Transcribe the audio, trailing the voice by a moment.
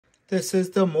This is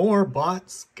the Moorebot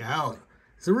Scout.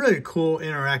 It's a really cool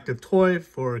interactive toy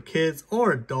for kids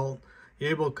or adult. You're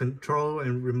able to control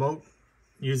and remote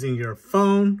using your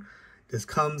phone. This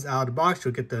comes out of the box.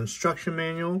 You'll get the instruction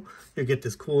manual. You'll get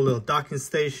this cool little docking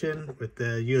station with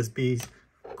the USB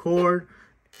cord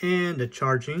and the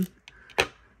charging.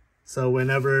 So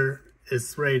whenever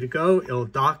it's ready to go, it'll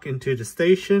dock into the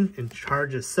station and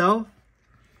charge itself.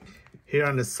 Here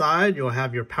on the side, you'll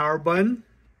have your power button.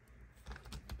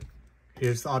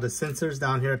 Here's all the sensors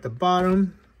down here at the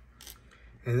bottom.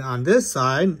 And on this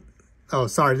side,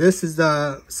 this is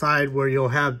the side where you'll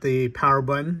have the power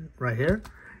button right here.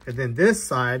 And then this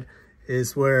side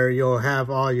is where you'll have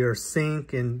all your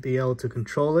sync and be able to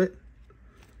control it.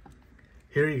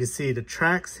 Here you can see the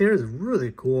tracks here is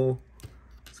really cool.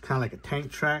 It's kind of like a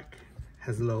tank track.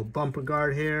 Has a little bumper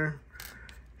guard here.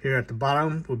 Here at the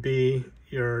bottom would be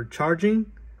your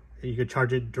charging. You could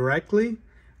charge it directly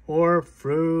or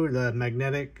through the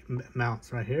magnetic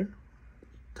mounts right here.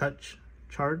 Touch,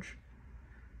 charge.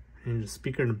 And the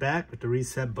speaker in the back with the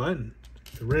reset button.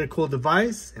 It's a really cool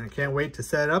device, and I can't wait to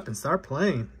set it up and start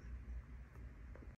playing.